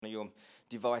your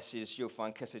devices, you'll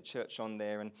find Kesed Church on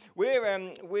there. And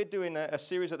we're doing a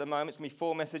series at the moment. It's going to be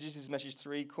 4 messages. This is message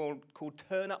 3 called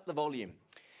Turn Up the Volume.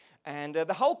 And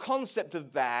the whole concept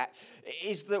of that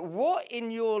is that what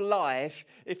in your life,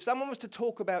 if someone was to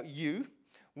talk about you,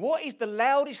 what is the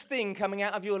loudest thing coming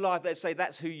out of your life that say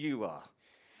that's who you are?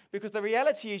 Because the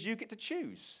reality is you get to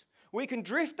choose. We can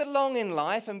drift along in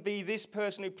life and be this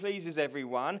person who pleases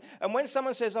everyone. And when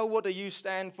someone says, oh, what do you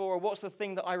stand for? Or what's the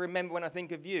thing that I remember when I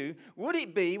think of you? Would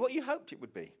it be what you hoped it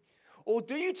would be? Or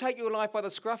do you take your life by the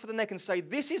scruff of the neck and say,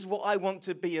 this is what I want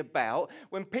to be about?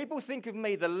 When people think of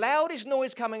me, the loudest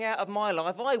noise coming out of my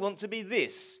life, I want to be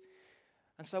this.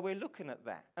 And so we're looking at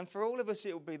that. And for all of us,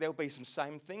 there'll be some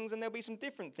same things and there'll be some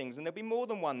different things. And there'll be more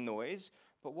than one noise.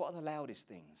 But what are the loudest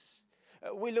things?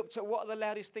 We looked at what are the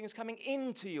loudest things coming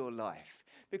into your life.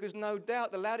 Because no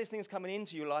doubt the loudest things coming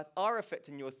into your life are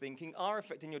affecting your thinking, are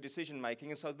affecting your decision making,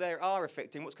 and so they are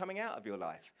affecting what's coming out of your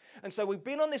life. And so we've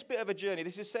been on this bit of a journey.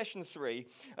 This is session 3,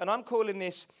 and I'm calling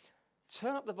this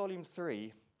Turn Up the Volume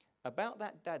 3 about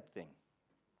that dad thing.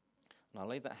 And I'll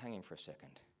leave that hanging for a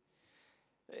second.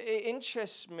 It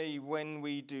interests me when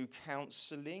we do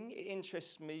counselling. It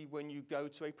interests me when you go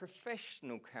to a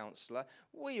professional counsellor.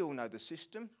 We all know the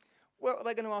system. What are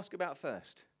they going to ask about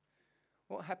first?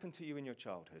 What happened to you in your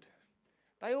childhood?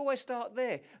 They always start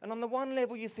there. And on the one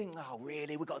level you think, oh,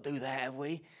 really? We've got to do that, have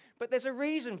we? But there's a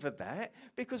reason for that,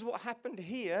 because what happened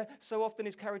here so often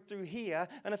is carried through here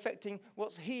and affecting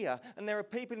what's here. And there are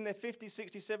people in their 50s,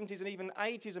 60s, 70s, and even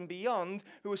 80s and beyond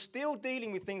who are still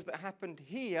dealing with things that happened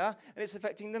here, and it's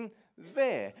affecting them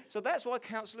there. So that's why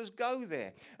counsellors go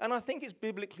there. And I think it's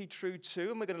biblically true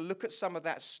too, and we're going to look at some of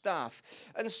that stuff.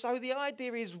 And so the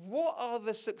idea is, what are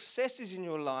the successes in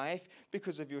your life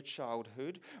because of your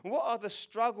childhood? What are the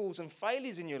struggles and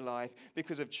failures in your life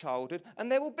because of childhood?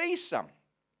 And there will be some.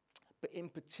 But in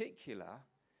particular,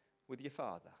 with your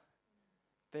father.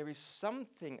 There is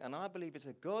something, and I believe it's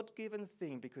a God-given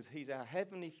thing, because he's our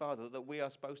heavenly Father, that we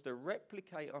are supposed to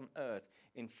replicate on earth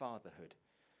in fatherhood.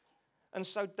 And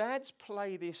so dads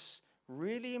play this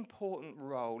really important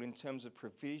role in terms of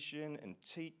provision and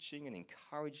teaching and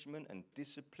encouragement and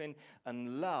discipline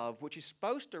and love, which is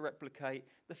supposed to replicate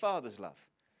the father's love.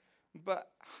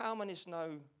 But how many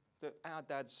know that our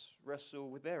dads wrestle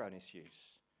with their own issues?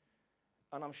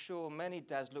 And I'm sure many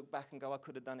dads look back and go, I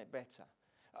could have done it better.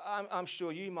 I'm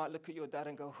sure you might look at your dad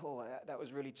and go, oh, that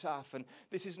was really tough. And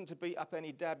this isn't to beat up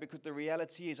any dad, because the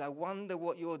reality is, I wonder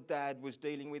what your dad was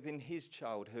dealing with in his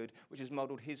childhood, which has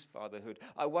modelled his fatherhood.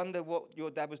 I wonder what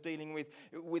your dad was dealing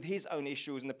with his own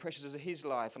issues and the pressures of his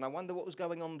life. And I wonder what was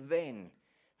going on then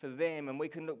for them. And we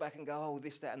can look back and go, oh,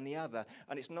 this, that, and the other.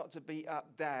 And it's not to beat up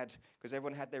dad, because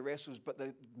everyone had their wrestles. But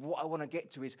what I want to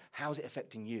get to is, how's it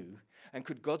affecting you? And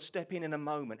could God step in a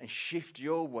moment and shift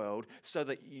your world so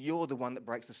that you're the one that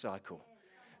breaks the cycle?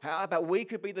 How about we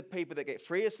could be the people that get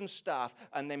free of some stuff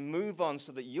and then move on,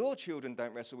 so that your children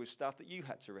don't wrestle with stuff that you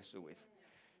had to wrestle with?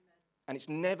 And it's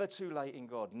never too late in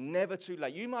God. Never too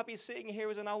late. You might be sitting here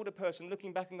as an older person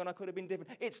looking back and going, I could have been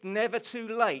different. It's never too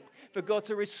late for God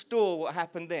to restore what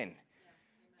happened then.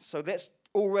 So let's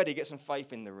already get some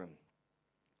faith in the room.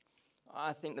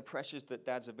 I think the pressures that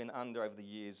dads have been under over the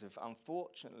years have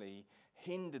unfortunately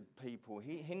hindered people,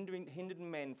 hindered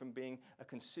men from being a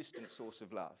consistent source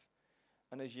of love.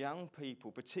 And as young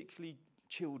people, particularly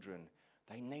children,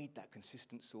 they need that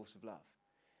consistent source of love.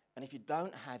 And if you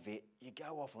don't have it, you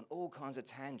go off on all kinds of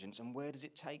tangents, and where does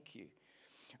it take you?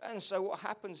 And so what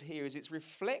happens here is it's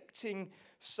reflecting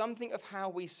something of how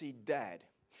we see dad.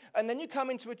 And then you come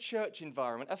into a church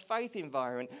environment, a faith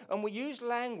environment, and we use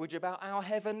language about our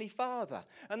Heavenly Father.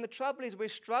 And the trouble is, we're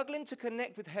struggling to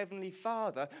connect with Heavenly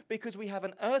Father because we have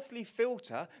an earthly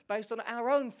filter based on our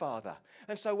own Father.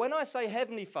 And so when I say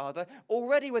Heavenly Father,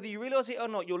 already, whether you realize it or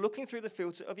not, you're looking through the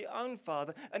filter of your own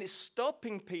Father, and it's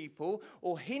stopping people,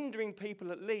 or hindering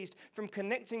people at least, from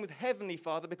connecting with Heavenly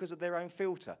Father because of their own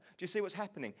filter. Do you see what's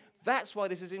happening? That's why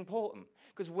this is important.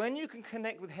 Because when you can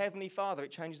connect with Heavenly Father,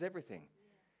 it changes everything.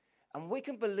 And we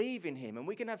can believe in him, and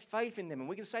we can have faith in him, and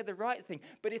we can say the right thing.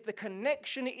 But if the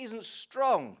connection isn't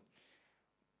strong,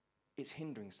 it's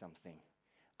hindering something.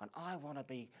 And I want to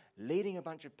be leading a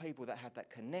bunch of people that have that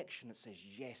connection that says,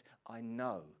 yes, I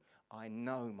know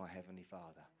my Heavenly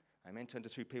Father. Amen. Turn to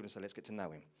 2 people and say, let's get to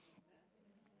know him.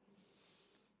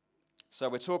 So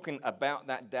we're talking about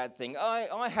that dad thing.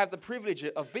 I have the privilege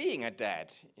of being a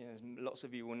dad. You know, lots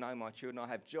of you will know my children. I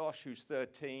have Josh, who's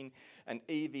 13, and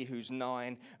Evie, who's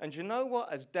 9. And you know what?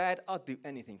 As dad, I'd do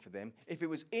anything for them. If it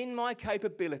was in my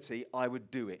capability, I would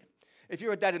do it. If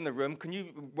you're a dad in the room, can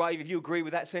you wave if you agree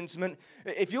with that sentiment?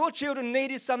 If your children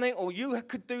needed something or you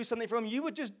could do something for them, you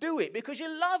would just do it because you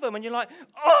love them and you're like,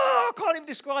 oh, I can't even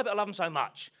describe it. I love them so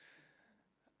much.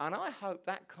 And I hope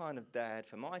that kind of dad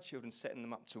for my children, setting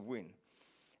them up to win.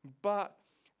 But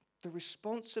the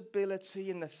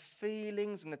responsibility and the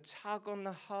feelings and the tug on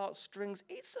the heartstrings,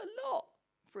 it's a lot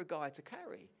for a guy to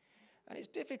carry. And it's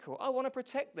difficult. I want to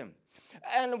protect them.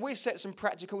 And we've set some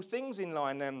practical things in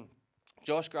line.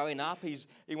 Josh, growing up,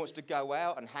 he wants to go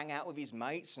out and hang out with his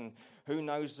mates, and who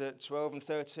knows that 12 and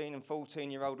 13 and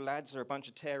 14-year-old lads are a bunch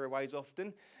of tearaways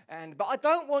often. But I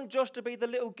don't want Josh to be the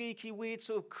little geeky, weird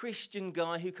sort of Christian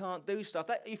guy who can't do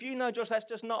stuff. If you know Josh, that's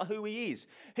just not who he is.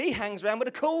 He hangs around with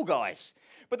the cool guys.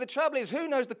 But the trouble is, who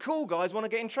knows the cool guys want to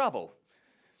get in trouble?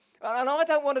 And I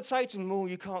don't want to say to him, oh,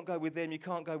 you can't go with them, you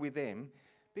can't go with them,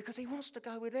 because he wants to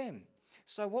go with them.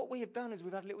 So what we have done is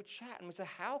we've had a little chat and we said,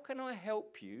 how can I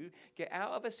help you get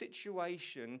out of a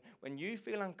situation when you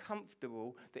feel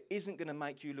uncomfortable that isn't going to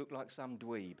make you look like some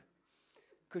dweeb?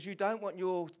 Because you don't want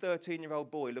your 13-year-old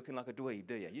boy looking like a dweeb,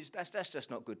 do you? That's just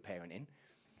not good parenting.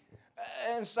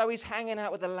 And so he's hanging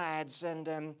out with the lads,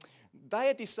 and they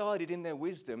had decided in their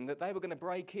wisdom that they were going to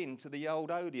break into the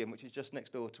old Odeon, which is just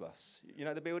next door to us. You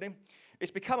know the building? It's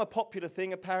become a popular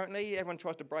thing, apparently. Everyone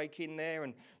tries to break in there,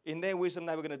 and in their wisdom,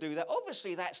 they were going to do that.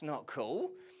 Obviously, that's not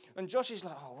cool. And Josh is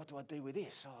like, oh, what do I do with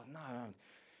this? Oh, no.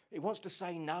 He wants to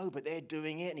say no, but they're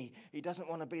doing it, and he doesn't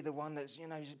want to be the one that's,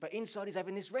 but inside he's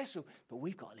having this wrestle. But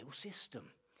we've got a little system.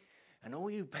 And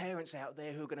all you parents out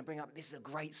there who are going to bring up, this is a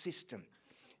great system.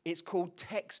 It's called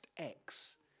Text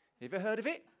X. Have you ever heard of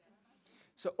it?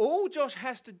 So all Josh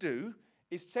has to do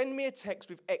is send me a text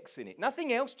with X in it.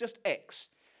 Nothing else, just X.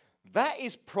 That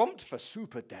is prompt for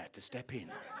Super Dad to step in.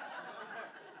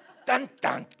 Dun,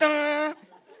 dun, dun.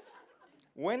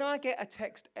 When I get a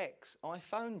text X, I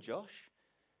phone Josh,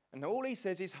 and all he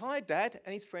says is, hi, Dad,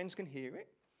 and his friends can hear it.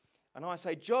 And I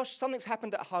say, Josh, something's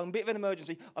happened at home, bit of an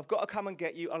emergency. I've got to come and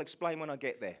get you. I'll explain when I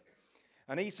get there.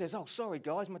 And he says, oh, sorry,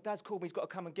 guys, my dad's called me. He's got to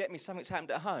come and get me. Something's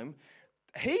happened at home.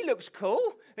 He looks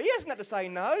cool. He hasn't had to say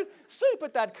no. Super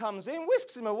Dad comes in,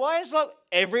 whisks him away. It's like,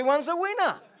 everyone's a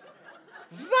winner.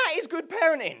 That is good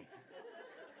parenting.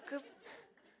 Because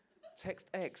text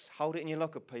X, hold it in your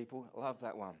locker, people. Love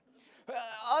that one.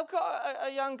 I've got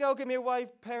a young girl. Give me a wave,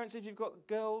 parents, if you've got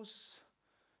girls.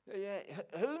 Yeah.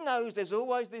 Who knows? There's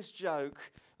always this joke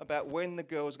about when the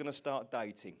girl's going to start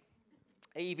dating.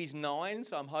 Evie's 9,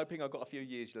 so I'm hoping I've got a few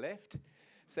years left.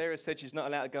 Sarah said she's not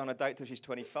allowed to go on a date till she's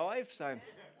 25, so.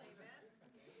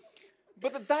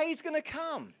 But the day's going to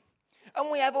come.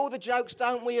 And we have all the jokes,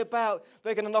 don't we, about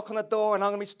they're going to knock on the door and I'm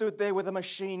going to be stood there with a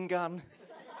machine gun.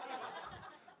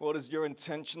 What is your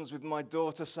intentions with my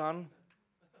daughter, son?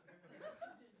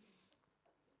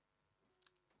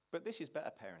 But this is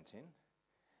better parenting.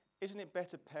 Isn't it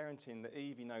better parenting that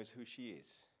Evie knows who she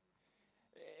is?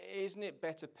 Isn't it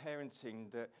better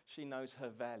parenting that she knows her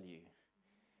value?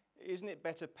 Isn't it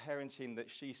better parenting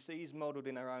that she sees modelled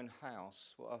in her own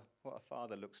house what a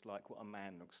father looks like, what a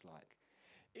man looks like?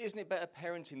 Isn't it better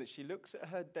parenting that she looks at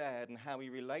her dad and how he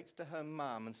relates to her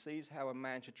mum and sees how a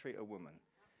man should treat a woman?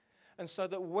 And so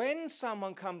that when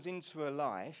someone comes into her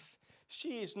life,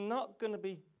 she is not going to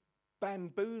be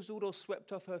bamboozled or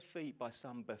swept off her feet by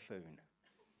some buffoon.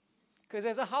 Because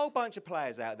there's a whole bunch of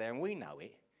players out there and we know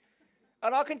it.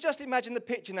 And I can just imagine the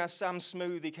picture now, some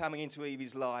smoothie coming into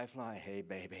Evie's life like, hey,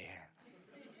 baby.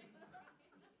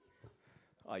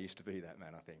 I used to be that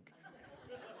man, I think.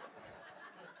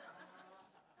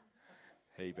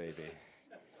 Hey, baby,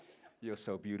 you're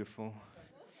so beautiful.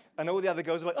 And all the other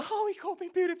girls are like, oh, he called me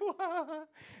beautiful.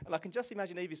 And I can just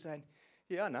imagine Evie saying,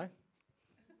 yeah, I know.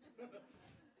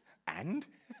 And?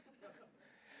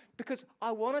 Because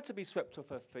I want her to be swept off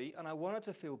her feet and I want her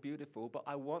to feel beautiful, but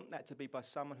I want that to be by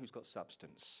someone who's got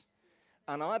substance.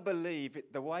 And I believe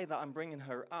the way that I'm bringing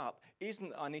her up isn't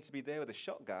that I need to be there with a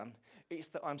shotgun. It's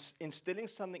that I'm instilling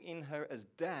something in her as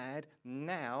dad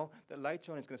now that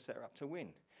later on is going to set her up to win.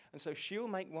 And so she'll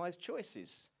make wise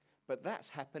choices. But that's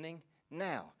happening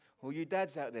now. All you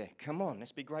dads out there, come on,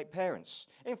 let's be great parents.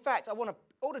 In fact,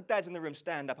 all the dads in the room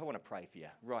stand up. I want to pray for you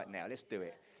right now. Let's do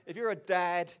it. If you're a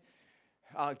dad,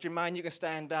 Jermaine, you can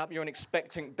stand up. You're an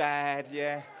expectant dad.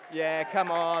 Yeah, yeah, come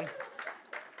on.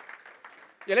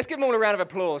 Yeah, let's give them all a round of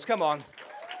applause. Come on.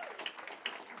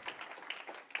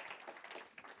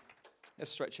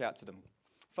 Let's stretch out to them.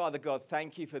 Father God,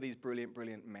 thank you for these brilliant,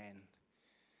 brilliant men.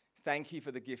 Thank you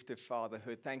for the gift of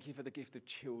fatherhood. Thank you for the gift of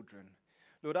children.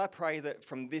 Lord, I pray that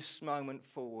from this moment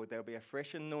forward, there'll be a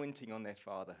fresh anointing on their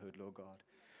fatherhood, Lord God.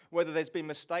 Whether there's been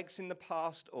mistakes in the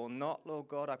past or not, Lord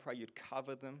God, I pray you'd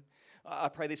cover them. I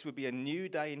pray this would be a new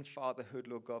day in fatherhood,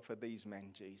 Lord God, for these men,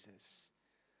 Jesus.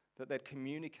 That they'd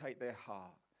communicate their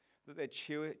heart, that they'd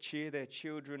cheer their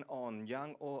children on,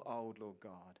 young or old, Lord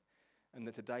God, and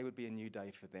that today would be a new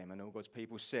day for them. And all God's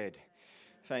people said,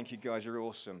 thank you, guys, you're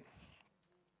awesome.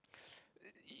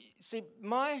 See,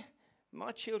 my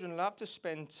children love to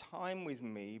spend time with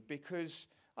me because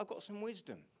I've got some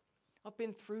wisdom. I've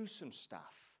been through some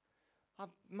stuff. I've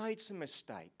made some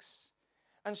mistakes.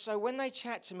 And so when they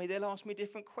chat to me, they'll ask me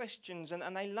different questions,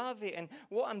 and they love it. And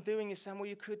what I'm doing is saying, well,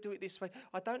 you could do it this way.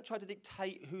 I don't try to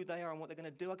dictate who they are and what they're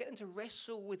going to do. I get them to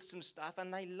wrestle with some stuff,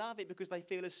 and they love it because they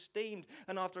feel esteemed.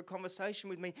 And after a conversation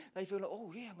with me, they feel like,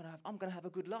 oh, yeah, I'm going to have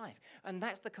a good life. And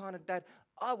that's the kind of dad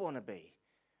I want to be,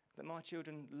 that my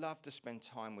children love to spend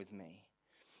time with me.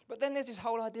 But then there's this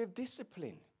whole idea of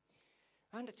discipline.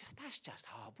 And that's just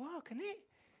hard work, isn't it?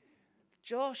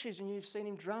 Josh is, and you've seen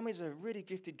him drum, he's a really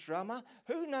gifted drummer.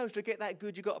 Who knows, to get that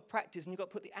good, you've got to practice and you've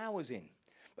got to put the hours in.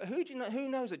 But who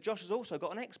knows that Josh has also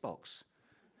got an Xbox?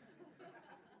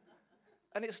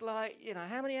 And it's like,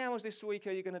 how many hours this week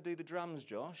are you going to do the drums,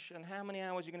 Josh? And how many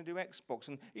hours are you going to do Xbox?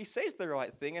 And he says the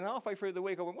right thing, and halfway through the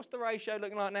week I went, what's the ratio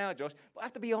looking like now, Josh? But I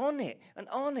have to be on it, and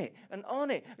on it, and on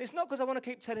it. And it's not because I want to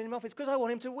keep telling him off, it's because I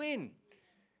want him to win.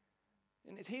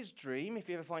 And it's his dream, if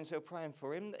you ever find yourself praying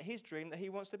for him, that his dream that he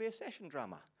wants to be a session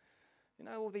drummer.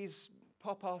 All these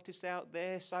pop artists out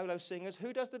there, solo singers,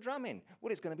 who does the drumming?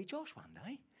 Well, it's going to be Josh one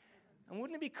day. And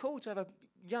wouldn't it be cool to have a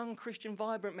young Christian,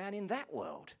 vibrant man in that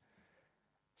world?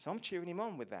 So I'm cheering him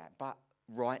on with that. But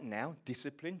right now,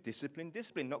 discipline, discipline,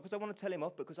 discipline. Not because I want to tell him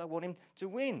off, but because I want him to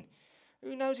win.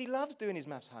 Who knows he loves doing his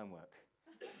maths homework?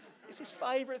 It's his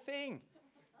favourite thing.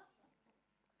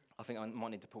 I think I might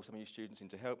need to pull some of you students in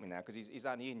to help me now, because he's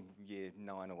only in year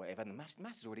 9 or whatever, and the maths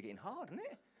is already getting hard, isn't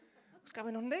it? What's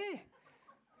going on there?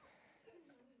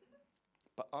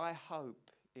 But I hope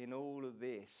in all of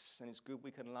this, and it's good we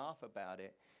can laugh about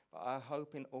it, but I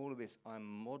hope in all of this I'm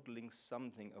modelling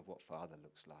something of what Father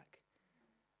looks like.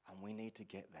 And we need to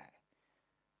get that.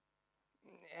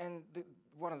 And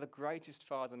one of the greatest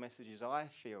Father messages I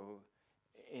feel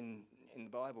in the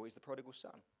Bible is the prodigal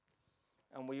son.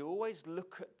 And we always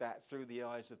look at that through the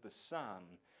eyes of the son,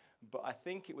 but I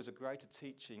think it was a greater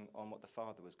teaching on what the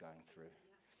Father was going through.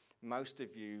 Most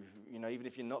of you, even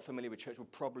if you're not familiar with church, will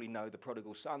probably know the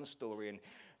prodigal son story. And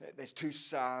there's 2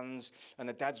 sons, and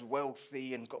the dad's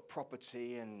wealthy and got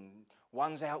property, and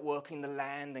one's out working the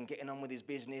land and getting on with his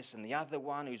business, and the other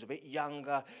one, who's a bit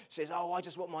younger, says, oh, I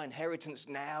just want my inheritance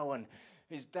now. And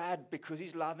his dad, because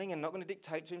he's loving and not going to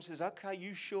dictate to him, says, okay,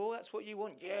 you sure that's what you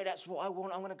want? Yeah, that's what I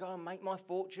want. I'm going to go and make my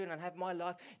fortune and have my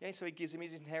life. Yeah, so he gives him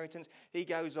his inheritance. He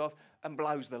goes off and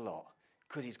blows the lot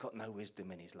because he's got no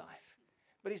wisdom in his life.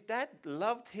 But his dad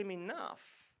loved him enough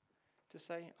to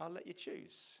say, I'll let you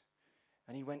choose.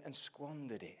 And he went and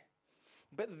squandered it.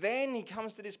 But then he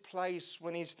comes to this place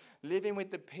when he's living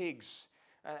with the pigs,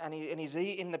 and he's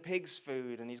eating the pigs'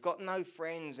 food, and he's got no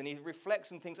friends, and he reflects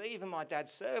and thinks, even my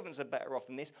dad's servants are better off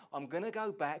than this. I'm going to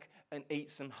go back and eat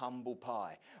some humble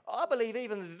pie. I believe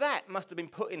even that must have been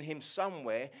put in him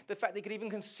somewhere, the fact that he could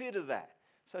even consider that.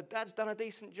 So dad's done a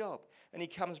decent job. And he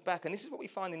comes back, and this is what we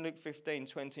find in Luke 15,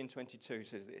 20 and 22,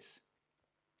 says this.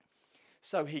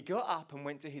 So he got up and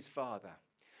went to his father.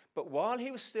 But while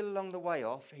he was still a long the way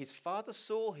off, his father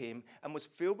saw him and was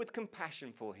filled with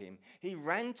compassion for him. He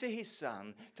ran to his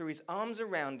son, threw his arms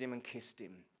around him and kissed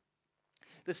him.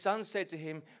 The son said to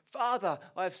him, Father,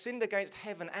 I have sinned against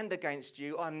heaven and against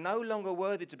you. I am no longer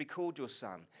worthy to be called your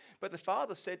son. But the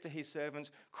father said to his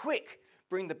servants, Quick!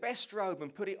 Bring the best robe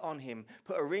and put it on him.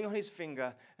 Put a ring on his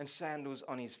finger and sandals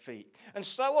on his feet. And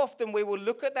so often we will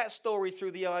look at that story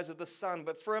through the eyes of the son.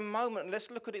 But for a moment, let's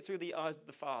look at it through the eyes of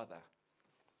the father.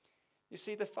 You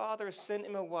see, the father has sent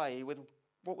him away with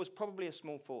what was probably a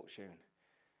small fortune.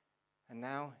 And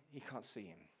now he can't see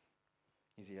him.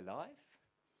 Is he alive?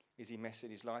 Is he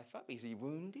messing his life up? Is he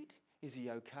wounded? Is he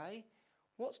okay?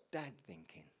 What's dad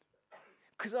thinking?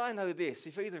 Because I know this,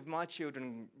 if either of my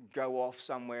children go off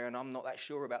somewhere and I'm not that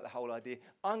sure about the whole idea,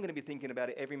 I'm going to be thinking about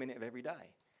it every minute of every day.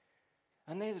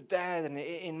 And there's dad, and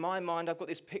in my mind I've got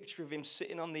this picture of him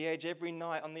sitting on the edge every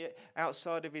night on the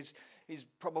outside of his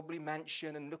probably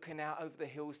mansion and looking out over the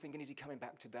hills thinking, is he coming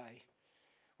back today?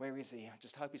 Where is he? I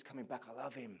just hope he's coming back. I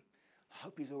love him. I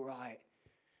hope he's all right.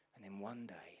 And then one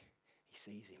day he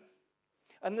sees him.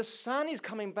 And the son is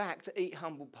coming back to eat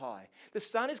humble pie. The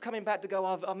son is coming back to go,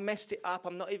 I've messed it up.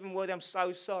 I'm not even worthy. I'm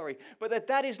so sorry. But the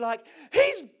dad is like,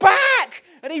 he's back!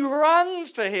 And he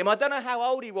runs to him. I don't know how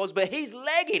old he was, but he's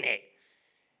legging it.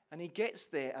 And he gets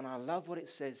there, and I love what it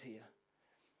says here.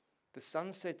 The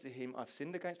son said to him, I've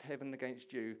sinned against heaven and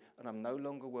against you, and I'm no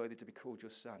longer worthy to be called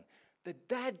your son. The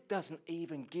dad doesn't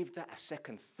even give that a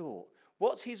second thought.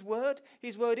 What's his word?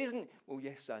 His word isn't, well,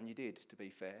 yes, son, you did, to be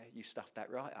fair. You stuffed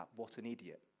that right up. What an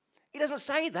idiot. He doesn't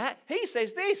say that. He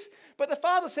says this. But the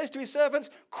father says to his servants,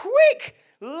 quick,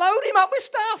 load him up with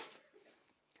stuff.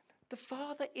 The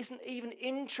father isn't even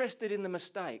interested in the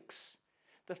mistakes.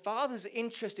 The father's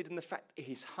interested in the fact that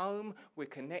he's home, we're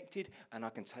connected, and I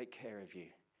can take care of you.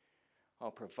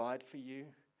 I'll provide for you.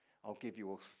 I'll give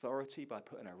you authority by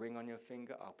putting a ring on your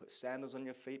finger. I'll put sandals on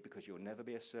your feet because you'll never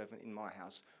be a servant in my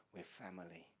house. We're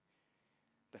family.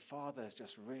 The father has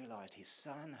just realized his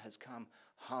son has come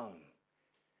home.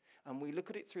 And we look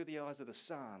at it through the eyes of the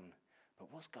son,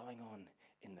 but what's going on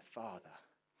in the father?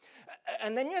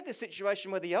 And then you have this situation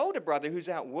where the older brother who's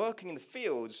out working in the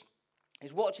fields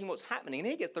is watching what's happening and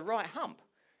he gets the right hump.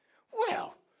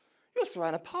 Well, you're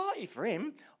throwing a party for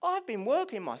him. I've been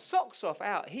working my socks off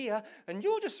out here and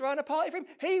you're just throwing a party for him.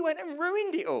 He went and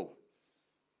ruined it all.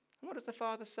 And what does the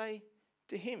father say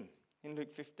to him in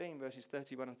Luke 15, verses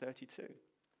 31 and 32?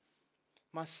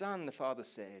 My son, the father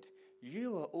said,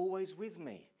 you are always with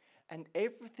me and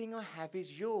everything I have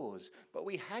is yours. But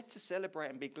we had to celebrate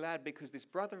and be glad because this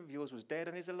brother of yours was dead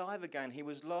and is alive again. He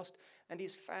was lost and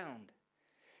is found.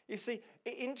 You see,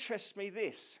 it interests me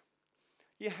this.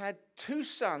 You had two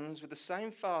sons with the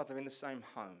same father in the same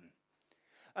home.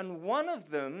 And one of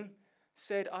them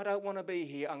said, I don't want to be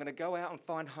here. I'm going to go out and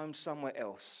find home somewhere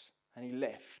else. And he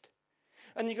left.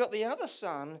 And you got the other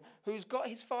son who's got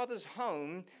his father's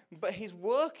home, but he's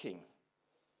working.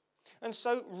 And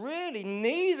so really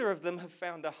neither of them have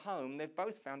found a home. They've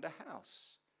both found a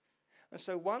house. And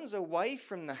so one's away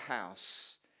from the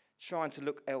house trying to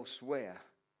look elsewhere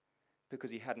because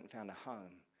he hadn't found a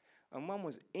home. And one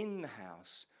was in the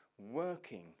house,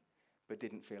 working, but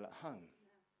didn't feel at home.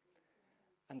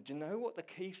 And do you know what the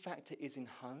key factor is in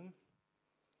home?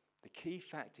 The key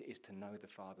factor is to know the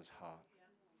Father's heart.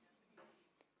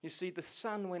 You see, the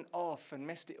son went off and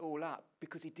messed it all up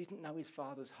because he didn't know his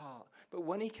father's heart. But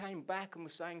when he came back and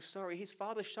was saying sorry, his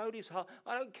father showed his heart.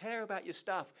 I don't care about your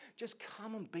stuff. Just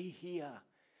come and be here.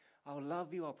 I'll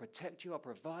love you, I'll protect you, I'll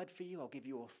provide for you, I'll give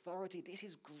you authority. This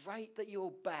is great that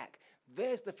you're back.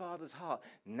 There's the father's heart.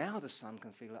 Now the son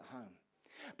can feel at home.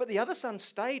 But the other son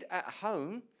stayed at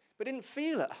home, but didn't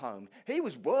feel at home. He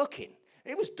was working.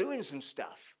 He was doing some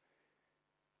stuff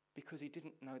because he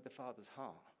didn't know the father's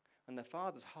heart. And the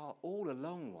father's heart all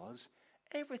along was,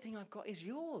 everything I've got is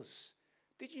yours.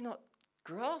 Did you not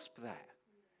grasp that?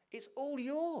 It's all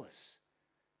yours.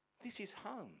 This is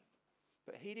home.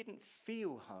 But he didn't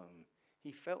feel home.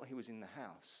 He felt he was in the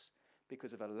house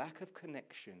because of a lack of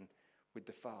connection with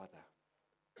the Father.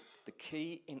 The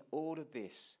key in all of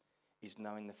this is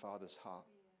knowing the Father's heart.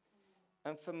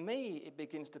 And for me, it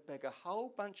begins to beg a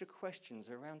whole bunch of questions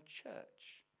around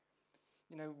church.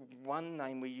 You know, one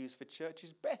name we use for church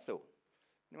is Bethel.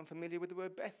 Anyone familiar with the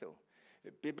word Bethel?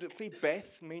 Biblically,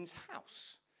 Beth means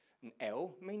house, and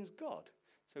El means God.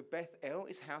 So Bethel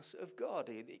is house of God.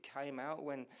 It came out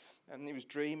when he was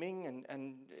dreaming,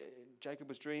 and Jacob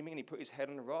was dreaming, and he put his head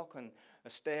on a rock, and a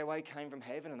stairway came from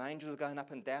heaven, and angels were going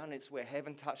up and down. It's where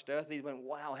heaven touched earth. He went,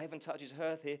 wow, heaven touches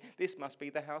earth here. This must be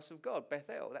the house of God,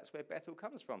 Bethel. That's where Bethel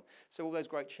comes from. So all those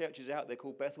great churches out there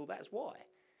called Bethel, that's why.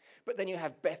 But then you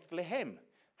have Bethlehem,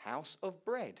 house of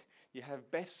bread. You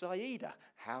have Bethsaida,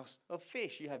 house of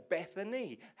fish. You have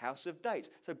Bethany, house of dates.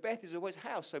 So Beth is always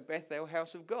house, so Bethel,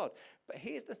 house of God. But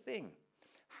here's the thing.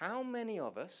 How many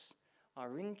of us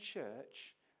are in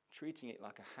church treating it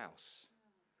like a house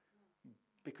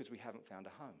because we haven't found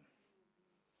a home?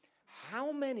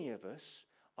 How many of us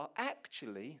are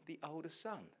actually the older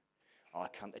son? I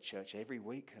come to church every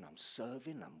week and I'm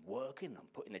serving, I'm working, I'm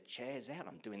putting the chairs out,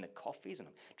 I'm doing the coffees and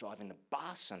I'm driving the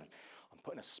bus and I'm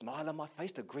putting a smile on my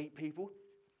face to greet people.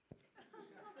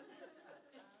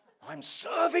 I'm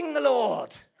serving the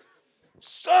Lord.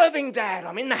 Serving Dad,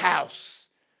 I'm in the house.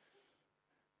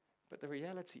 But the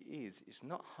reality is, it's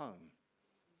not home.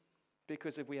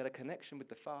 Because if we had a connection with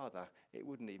the Father, it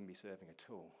wouldn't even be serving at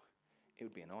all. It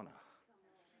would be an honor.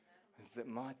 That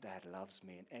my dad loves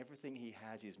me and everything he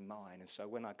has is mine. And so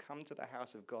when I come to the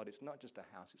house of God, it's not just a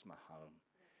house, it's my home.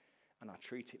 And I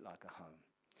treat it like a home.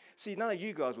 See, none of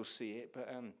you guys will see it, but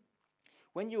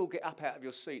when you all get up out of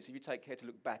your seats, if you take care to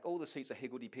look back, all the seats are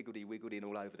higgledy-piggledy, wiggled in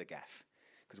all over the gaff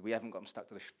because we haven't got them stuck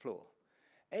to the floor.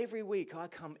 Every week I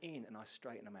come in and I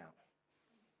straighten them out.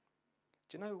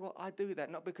 Do you know what? I do that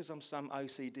not because I'm some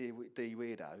OCD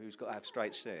weirdo who's got to have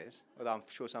straight stairs, although I'm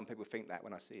sure some people think that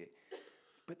when I see it.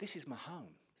 But this is my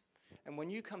home. And when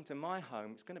you come to my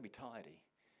home, it's going to be tidy.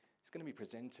 It's going to be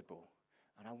presentable.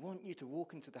 And I want you to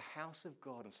walk into the house of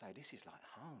God and say, this is like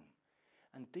home.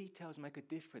 And details make a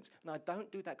difference. And I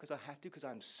don't do that because I have to, because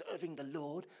I'm serving the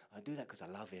Lord. I do that because I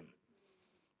love him.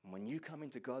 And when you come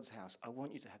into God's house, I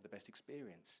want you to have the best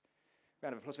experience.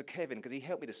 Round of applause for Kevin, because he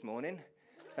helped me this morning.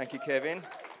 Thank you, Kevin.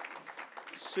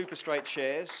 Super straight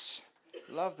chairs.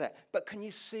 Love that. But can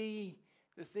you see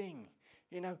the thing?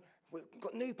 You know, we've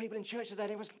got new people in church today,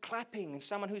 and everyone's clapping. And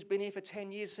someone who's been here for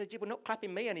 10 years said, you're not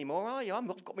clapping me anymore, are you? I've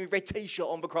got my red T-shirt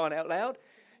on, for crying out loud.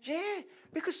 Yeah,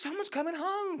 because someone's coming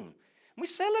home. We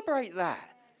celebrate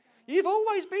that. You've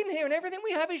always been here, and everything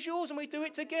we have is yours, and we do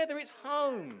it together. It's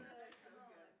home.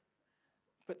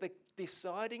 But the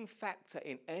deciding factor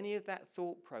in any of that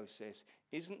thought process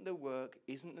isn't the work,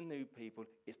 isn't the new people,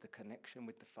 it's the connection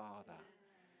with the Father.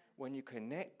 When you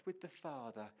connect with the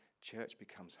Father, church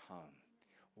becomes home.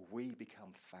 We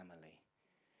become family.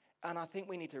 And I think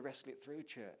we need to wrestle it through,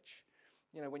 church.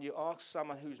 You know, when you ask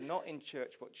someone who's not in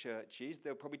church what church is,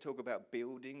 they'll probably talk about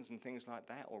buildings and things like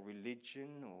that, or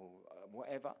religion, or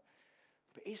whatever.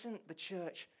 But isn't the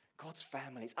church God's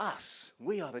family? It's us.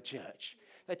 We are the church.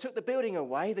 They took the building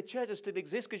away. The church still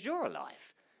exists because you're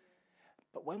alive.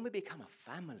 But when we become a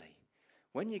family,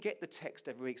 when you get the text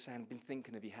every week saying, I've been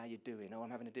thinking of you, how you doing? Oh, I'm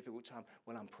having a difficult time.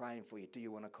 Well, I'm praying for you. Do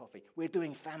you want a coffee? We're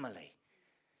doing family.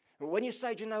 But when you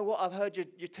say, do you know what? I've heard your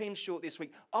team's short this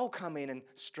week. I'll come in and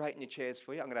straighten your chairs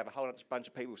for you. I'm going to have a whole bunch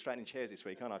of people straightening chairs this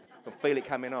week, aren't I? I can feel it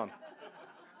coming on.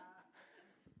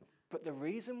 But the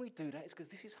reason we do that is because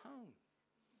this is home.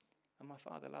 And my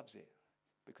Father loves it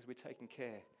because we're taking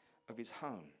care of his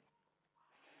home.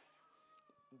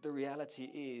 The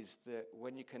reality is that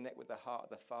when you connect with the heart of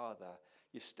the Father,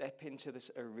 you step into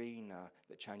this arena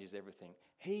that changes everything.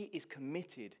 He is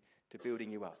committed to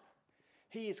building you up.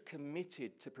 He is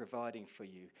committed to providing for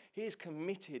you. He is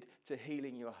committed to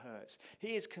healing your hurts.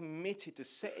 He is committed to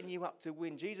setting you up to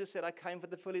win. Jesus said, I came for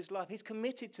the fullest life. He's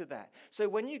committed to that. So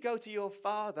when you go to your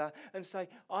Father and say,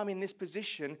 I'm in this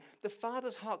position, the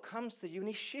Father's heart comes to you and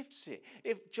he shifts it.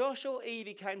 If Josh or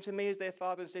Evie came to me as their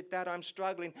father and said, Dad, I'm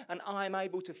struggling and I'm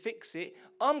able to fix it,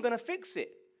 I'm going to fix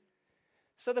it.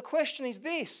 So the question is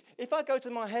this. If I go to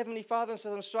my Heavenly Father and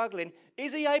say I'm struggling,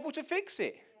 is he able to fix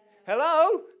it?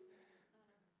 Hello?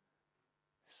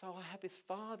 So I have this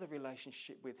Father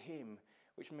relationship with him,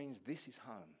 which means this is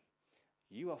home.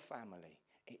 You are family.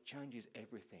 It changes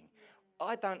everything.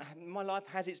 My life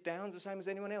has its downs the same as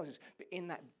anyone else's, but in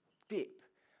that dip,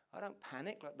 I don't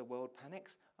panic like the world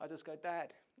panics. I just go,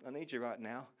 Dad, I need you right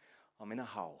now. I'm in a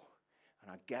hole. And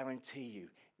I guarantee you,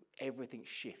 everything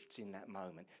shifts in that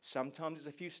moment. Sometimes it's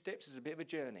a few steps, it's a bit of a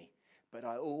journey, but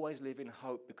I always live in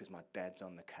hope because my dad's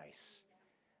on the case.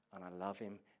 And I love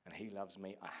him, and he loves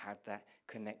me. I have that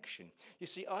connection. You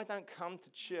see, I don't come to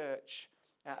church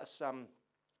out of some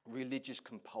religious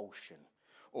compulsion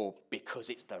or because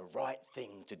it's the right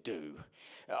thing to do.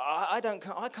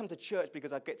 I come to church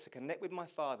because I get to connect with my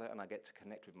Father and I get to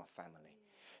connect with my family.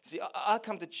 See, I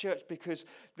come to church because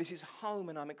this is home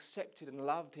and I'm accepted and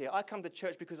loved here. I come to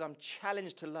church because I'm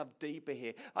challenged to love deeper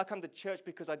here. I come to church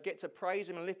because I get to praise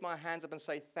him and lift my hands up and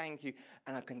say thank you,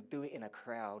 and I can do it in a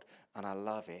crowd, and I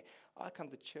love it. I come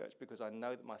to church because I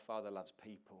know that my Father loves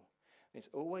people. And it's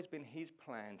always been his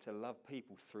plan to love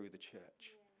people through the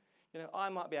church. You know, I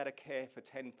might be able to care for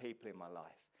 10 people in my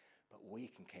life, but we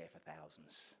can care for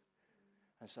thousands.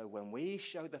 And so when we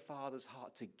show the Father's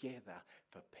heart together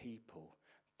for people,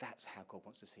 that's how God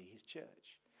wants to see his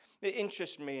church. It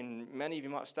interests me, and many of you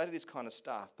might have studied this kind of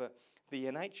stuff, but the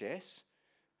NHS,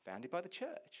 founded by the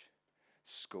church.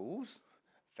 Schools,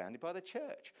 founded by the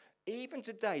church. Even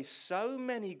today, so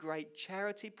many great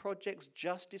charity projects,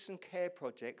 justice and care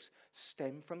projects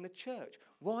stem from the church.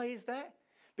 Why is that?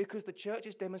 Because the church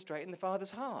is demonstrating the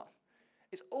Father's heart.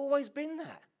 It's always been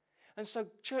that. And so,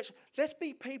 church, let's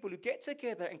be people who get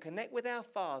together and connect with our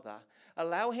Father,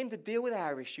 allow him to deal with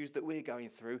our issues that we're going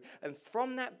through, and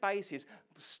from that basis,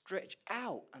 stretch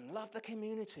out and love the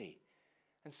community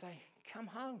and say, come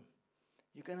home.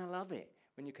 You're going to love it.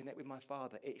 When you connect with my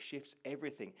Father, it shifts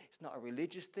everything. It's not a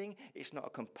religious thing. It's not a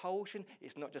compulsion.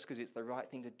 It's not just because it's the right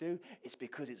thing to do. It's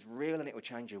because it's real and it will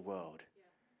change your world.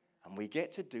 Yeah. And we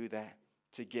get to do that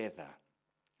together.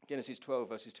 Genesis 12,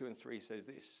 verses 2 and 3 says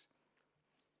this.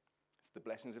 The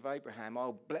blessings of Abraham.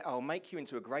 I'll make you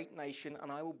into a great nation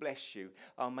and I will bless you.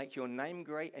 I'll make your name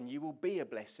great and you will be a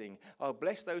blessing. I'll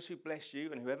bless those who bless you,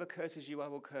 and whoever curses you I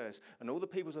will curse. And all the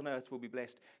peoples on earth will be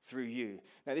blessed through you.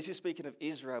 Now this is speaking of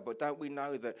Israel, but don't we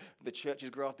know that the church is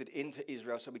grafted into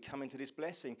Israel, so we come into this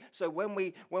blessing. So when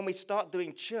we start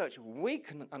doing church, we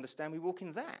can understand we walk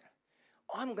in that.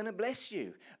 I'm going to bless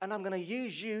you and I'm going to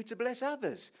use you to bless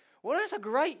others. Well, that's a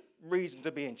great reason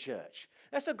to be in church.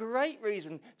 That's a great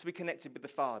reason to be connected with the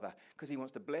Father, because he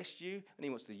wants to bless you and he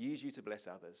wants to use you to bless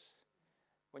others.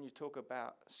 When you talk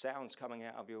about sounds coming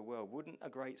out of your world, wouldn't a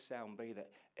great sound be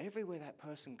that everywhere that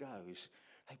person goes,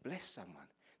 they bless someone,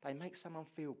 they make someone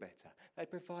feel better, they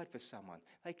provide for someone,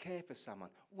 they care for someone?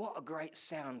 What a great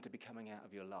sound to be coming out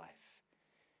of your life.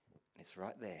 And it's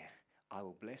right there. I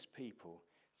will bless people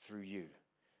through you.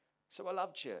 So I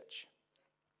love church.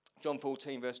 John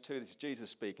 14 verse 2, this is Jesus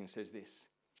speaking, says this: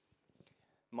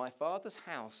 "My Father's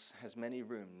house has many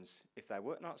rooms. If they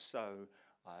were not so,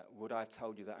 would I have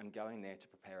told you that I'm going there to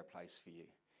prepare a place for you?"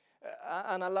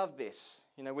 And I love this.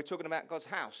 You know, we're talking about God's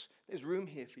house. There's room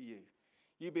here for you.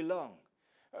 You belong.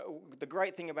 The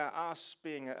great thing about us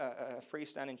being a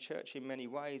freestanding church in many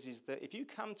ways is that if you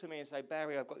come to me and say,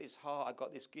 "Barry, I've got this heart, I've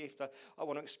got this gift, I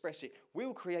want to express it,"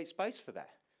 we'll create space for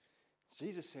that.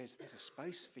 Jesus says, "There's a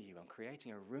space for you. I'm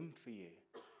creating a room for you."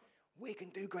 We can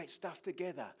do great stuff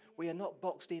together. We are not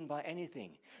boxed in by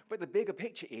anything. But the bigger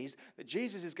picture is that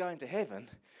Jesus is going to heaven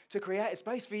to create a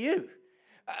space for you.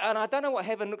 And I don't know what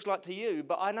heaven looks like to you,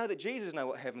 but I know that Jesus knows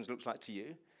what heaven looks like to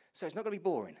you. So it's not going to be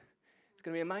boring. It's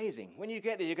going to be amazing. When you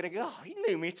get there, you're going to go, "Oh, he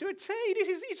knew me to a T.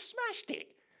 He smashed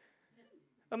it."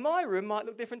 And my room might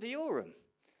look different to your room.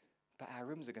 But our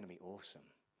rooms are going to be awesome.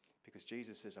 Because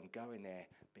Jesus says, "I'm going there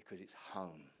because it's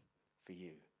home for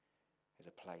you. There's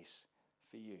a place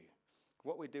for you."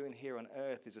 What we're doing here on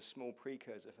earth is a small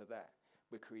precursor for that.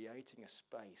 We're creating a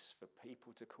space for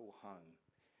people to call home.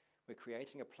 We're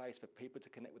creating a place for people to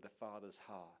connect with the Father's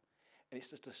heart. And it's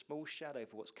just a small shadow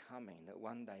for what's coming, that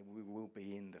one day we will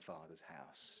be in the Father's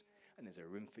house. And there's a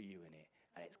room for you in it.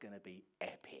 And it's going to be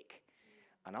epic.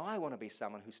 And I want to be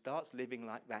someone who starts living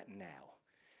like that now.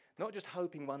 Not just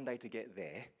hoping one day to get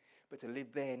there, but to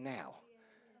live there now.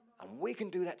 And we can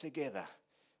do that together.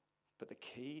 But the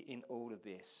key in all of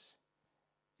this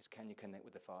is, can you connect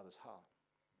with the Father's heart?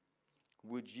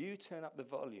 Would you turn up the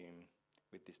volume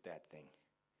with this dad thing?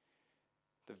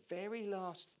 The very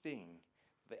last thing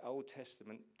the Old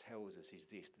Testament tells us is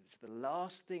this. It's the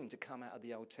last thing to come out of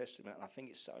the Old Testament, and I think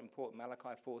it's so important.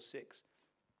 Malachi 4:6.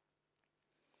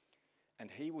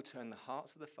 "And he will turn the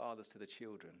hearts of the fathers to the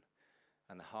children,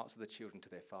 and the hearts of the children to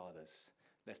their fathers,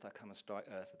 lest I come and strike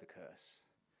earth with a curse."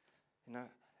 You know,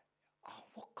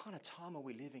 what kind of time are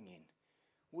we living in?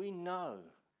 We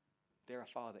know there are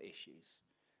father issues.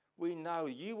 We know,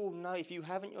 you will know, if you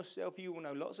haven't yourself, you will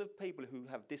know lots of people who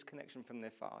have disconnection from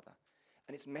their father.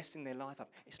 And it's messing their life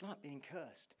up. It's like being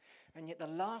cursed. And yet the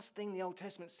last thing the Old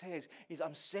Testament says is,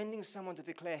 "I'm sending someone to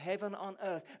declare heaven on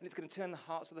earth, and it's going to turn the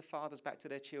hearts of the fathers back to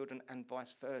their children and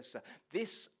vice versa."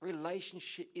 This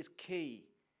relationship is key.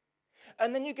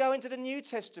 And then you go into the New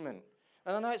Testament.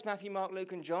 And I know it's Matthew, Mark,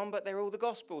 Luke, and John, but they're all the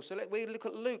Gospels. So we look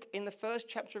at Luke. In the first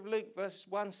chapter of Luke, verse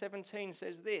 1:17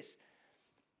 says this: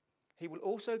 "He will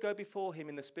also go before him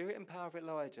in the spirit and power of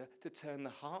Elijah to turn the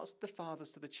hearts of the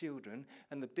fathers to the children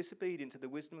and the disobedient to the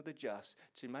wisdom of the just,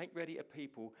 to make ready a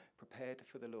people prepared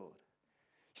for the Lord."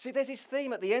 You see, there's this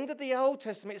theme at the end of the Old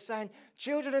Testament. It's saying,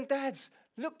 children and dads,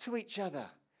 look to each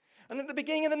other. And at the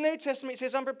beginning of the New Testament, it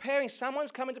says, I'm preparing.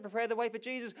 Someone's coming to prepare the way for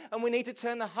Jesus, and we need to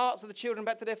turn the hearts of the children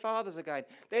back to their fathers again.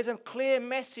 There's a clear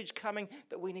message coming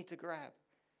that we need to grab.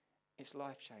 It's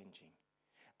life-changing.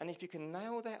 And if you can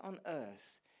nail that on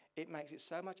earth, it makes it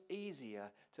so much easier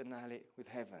to nail it with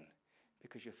heaven,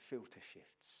 because your filter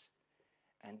shifts.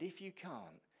 And if you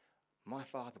can't, my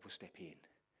Father will step in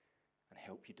and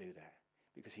help you do that,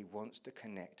 because he wants to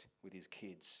connect with his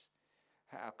kids.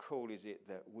 How cool is it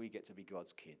that we get to be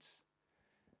God's kids?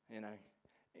 You know,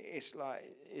 it's like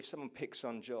if someone picks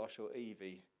on Josh or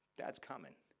Evie, Dad's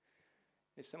coming.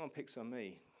 If someone picks on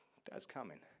me, Dad's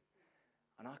coming.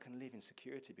 And I can live in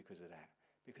security because of that,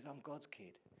 because I'm God's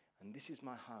kid, and this is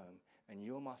my home, and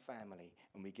you're my family,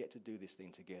 and we get to do this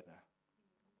thing together.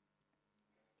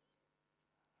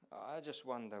 I just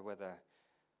wonder whether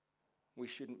we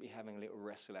shouldn't be having a little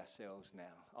wrestle ourselves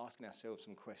now, asking ourselves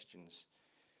some questions.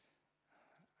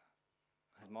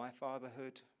 Has my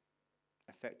fatherhood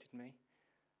affected me?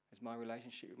 Has my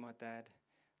relationship with my dad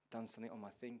done something on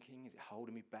my thinking? Is it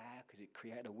holding me back? Has it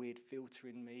created a weird filter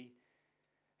in me?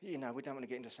 You know, we don't want to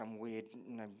get into some weird,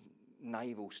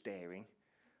 navel staring.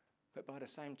 But by the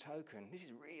same token, this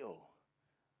is real.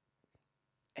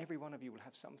 Every one of you will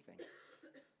have something.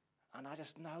 And I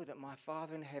just know that my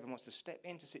Father in heaven wants to step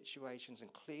into situations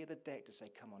and clear the deck to say,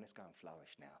 come on, let's go and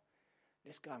flourish now.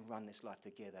 Let's go and run this life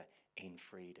together in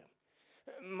freedom.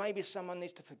 Maybe someone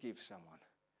needs to forgive someone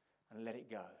and let it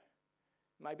go.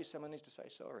 Maybe someone needs to say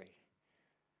sorry.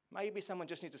 Maybe someone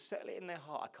just needs to settle it in their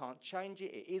heart. I can't change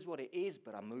it. It is what it is,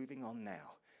 but I'm moving on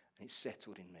now. and it's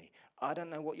settled in me. I don't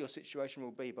know what your situation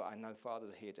will be, but I know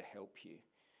Father's here to help you.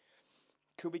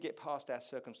 Could we get past our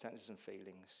circumstances and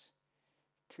feelings?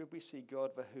 Could we see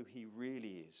God for who he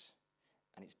really is?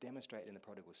 And it's demonstrated in the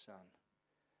prodigal son.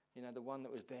 You know, the one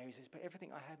that was there, he says, but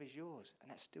everything I have is yours. And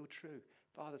that's still true.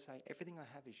 Father saying, everything I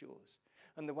have is yours.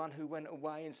 And the one who went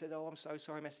away and said, oh, I'm so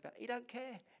sorry I messed about. He don't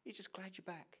care. He's just glad you're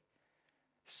back.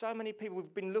 So many people,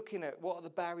 we've been looking at what are the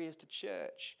barriers to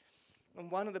church. And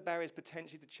one of the barriers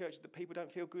potentially to church is that people don't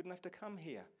feel good enough to come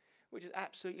here, which is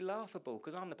absolutely laughable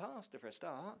because I'm the pastor for a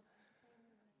start.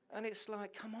 And it's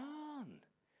like, come on.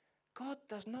 God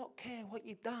does not care what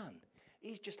you've done.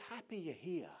 He's just happy you're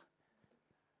here.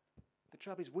 The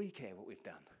trouble is we care what we've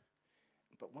done.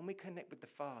 But when we connect with the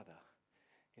Father,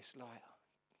 it's like,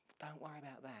 don't worry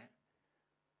about that.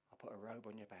 I'll put a robe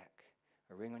on your back,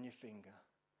 a ring on your finger,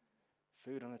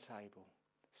 food on the table,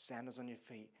 sandals on your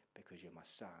feet because you're my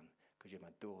son, because you're my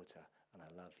daughter, and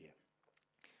I love you.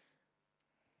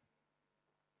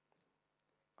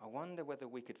 I wonder whether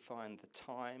we could find the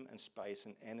time and space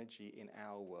and energy in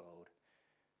our world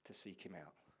to seek him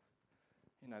out.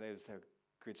 You know, there's a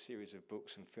good series of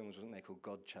books and films, wasn't there, called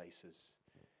God Chasers.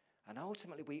 And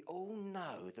ultimately, we all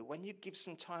know that when you give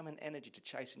some time and energy to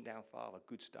chasing down Father,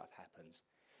 good stuff happens.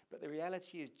 But the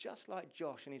reality is, just like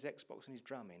Josh and his Xbox and his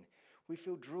drumming, we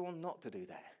feel drawn not to do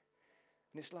that.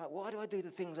 And it's like, why do I do the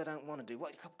things I don't want to do?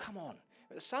 What, come on.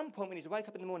 At some point, we need to wake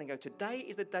up in the morning and go, today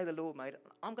is the day the Lord made.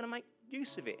 I'm going to make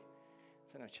use of it.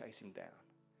 So I'm going to chase him down.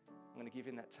 I'm going to give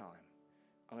him that time.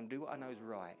 I'm going to do what I know is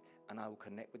right, and I will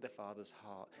connect with the Father's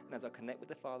heart. And as I connect with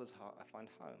the Father's heart, I find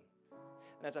home.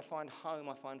 And as I find home,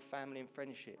 I find family and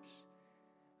friendships.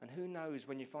 And who knows,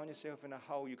 when you find yourself in a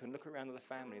hole, you can look around at the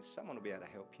family and someone will be able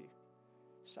to help you.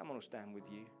 Someone will stand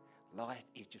with you. Life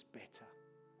is just better.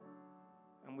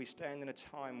 And we stand in a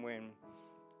time when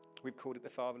we've called it the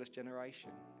fatherless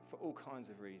generation for all kinds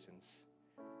of reasons.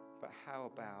 But how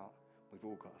about we've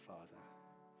all got a father,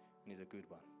 and he's a good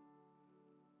one.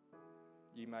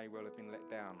 You may well have been let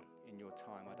down in your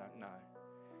time, I don't know.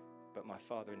 But my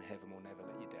Father in heaven will never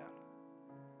let you down.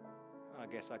 And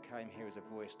I guess I came here as a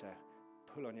voice to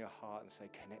pull on your heart and say,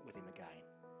 connect with him again,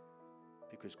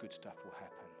 because good stuff will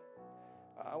happen.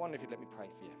 I wonder if you'd let me pray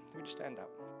for you. Would you stand up?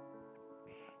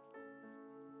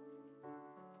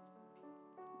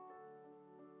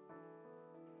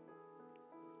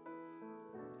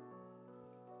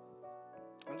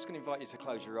 I'm just going to invite you to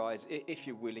close your eyes. If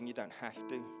you're willing, you don't have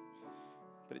to.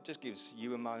 But it just gives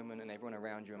you a moment and everyone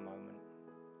around you a moment.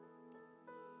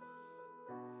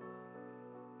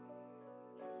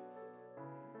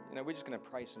 You know, we're just going to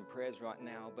pray some prayers right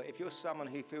now. But if you're someone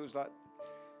who feels like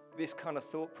this kind of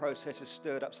thought process has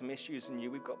stirred up some issues in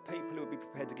you, we've got people who will be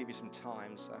prepared to give you some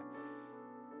time. So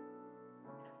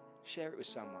share it with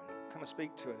someone. Come and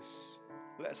speak to us.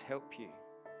 Let us help you.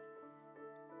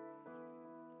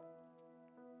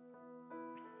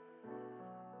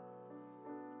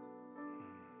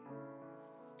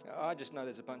 I just know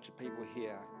there's a bunch of people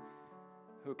here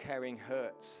who are carrying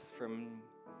hurts from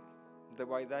the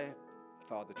way their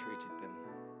father treated them.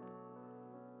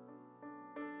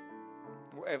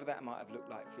 Whatever that might have looked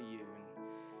like for you.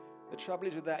 And the trouble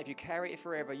is with that, if you carry it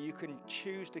forever, you can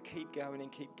choose to keep going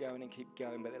and keep going and keep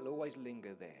going, but it'll always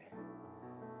linger there.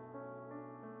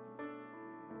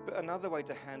 But another way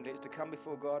to handle it is to come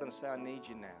before God and say, I need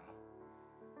you now.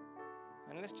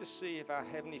 And let's just see if our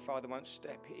Heavenly Father won't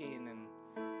step in and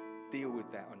deal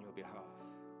with that on your behalf.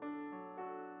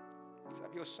 So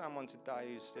if you're someone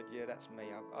today who said, yeah, that's me,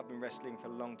 I've been wrestling for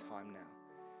a long time now,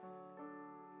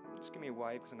 just give me a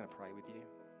wave because I'm going to pray with you.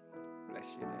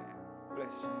 Bless you there.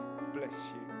 Bless you, bless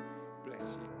you,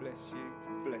 bless you, bless you,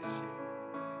 bless you.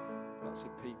 Lots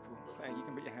of people. Thank you. You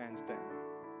can put your hands down.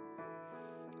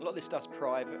 A lot of this stuff's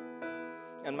private,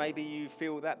 and maybe you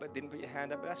feel that but didn't put your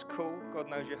hand up, but that's cool. God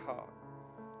knows your heart.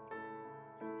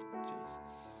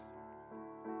 Jesus.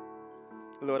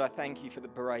 Lord, I thank you for the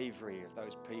bravery of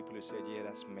those people who said, yeah,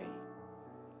 that's me.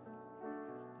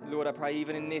 Lord, I pray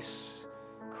even in this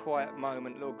quiet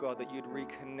moment, Lord God, that you'd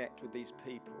reconnect with these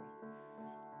people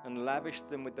and lavish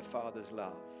them with the Father's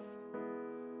love.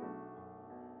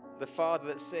 The Father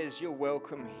that says, you're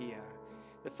welcome here.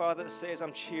 The Father that says,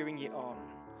 I'm cheering you on.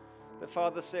 The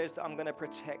Father that says that I'm going to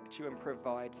protect you and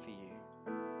provide for you.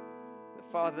 The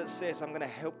Father that says, I'm going to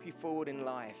help you forward in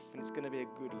life, and it's going to be a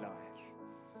good life.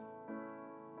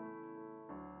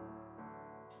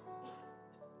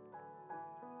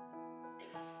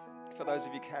 For those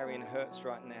of you carrying hurts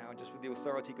right now, just with the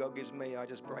authority God gives me, I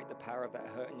just break the power of that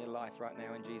hurt in your life right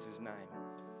now in Jesus' name.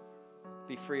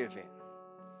 Be free of it.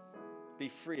 Be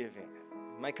free of it.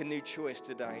 Make a new choice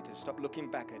today to stop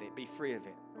looking back at it. Be free of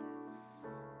it.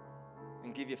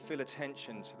 and give your full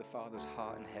attention to the Father's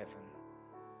heart in heaven,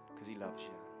 because he loves you.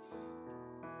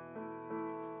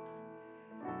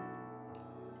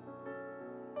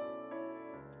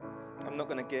 I'm not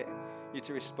going to get you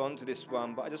to respond to this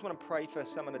one, but I just want to pray for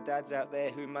some of the dads out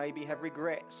there who maybe have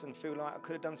regrets and feel like I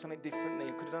could have done something differently,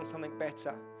 I could have done something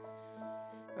better.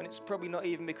 And it's probably not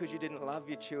even because you didn't love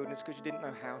your children, it's because you didn't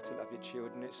know how to love your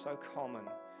children. It's so common.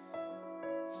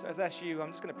 So if that's you,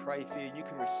 I'm just going to pray for you and you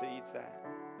can receive that.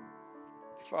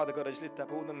 Father God, I just lift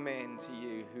up all the men to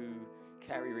you who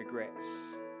carry regrets.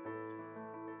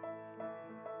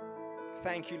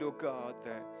 Thank you, Lord God,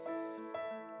 that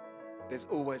there's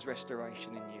always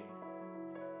restoration in you.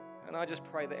 And I just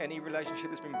pray that any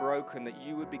relationship that's been broken, that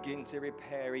you would begin to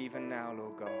repair even now,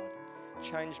 Lord God.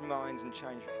 Change minds and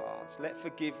change hearts. Let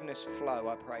forgiveness flow,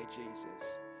 I pray, Jesus.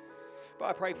 But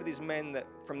I pray for these men that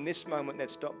from this moment they'd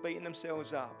stop beating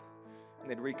themselves up and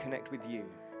they'd reconnect with you.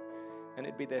 And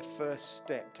it'd be their first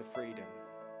step to freedom.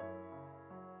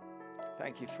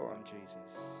 Thank you for them, Jesus.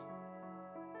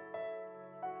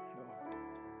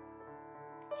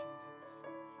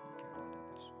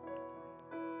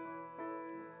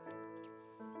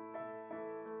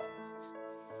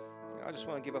 I just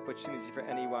want to give opportunity for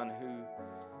anyone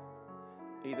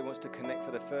who either wants to connect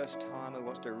for the first time or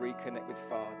wants to reconnect with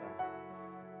Father.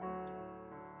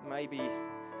 Maybe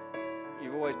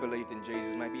you've always believed in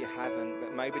Jesus, maybe you haven't,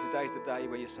 but maybe today's the day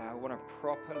where you say, I want to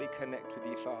properly connect with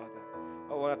you, Father.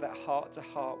 I want to have that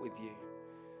heart-to-heart with you.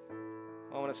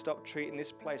 I want to stop treating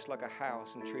this place like a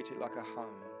house and treat it like a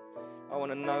home. I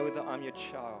want to know that I'm your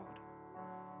child.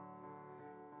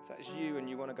 If that's you and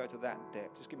you want to go to that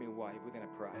depth, just give me a wave. We're going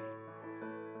to pray.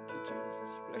 Thank you,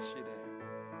 Jesus. Bless you there.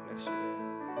 Bless you there.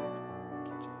 Thank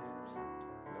you, Jesus.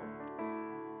 Lord.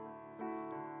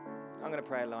 I'm going to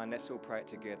pray a line. Let's all pray it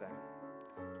together.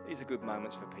 These are good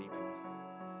moments for people.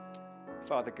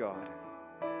 Father God,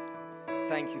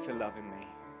 thank you for loving me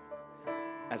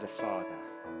as a father.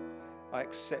 I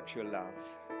accept your love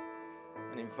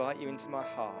and invite you into my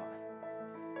heart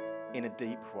in a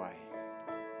deep way.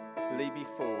 Lead me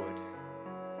forward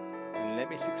and let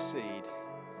me succeed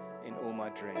in all my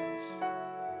dreams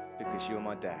because you're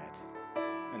my dad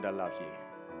and I love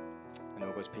you. And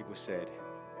all God's people said,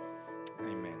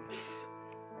 amen.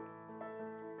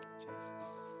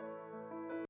 Jesus.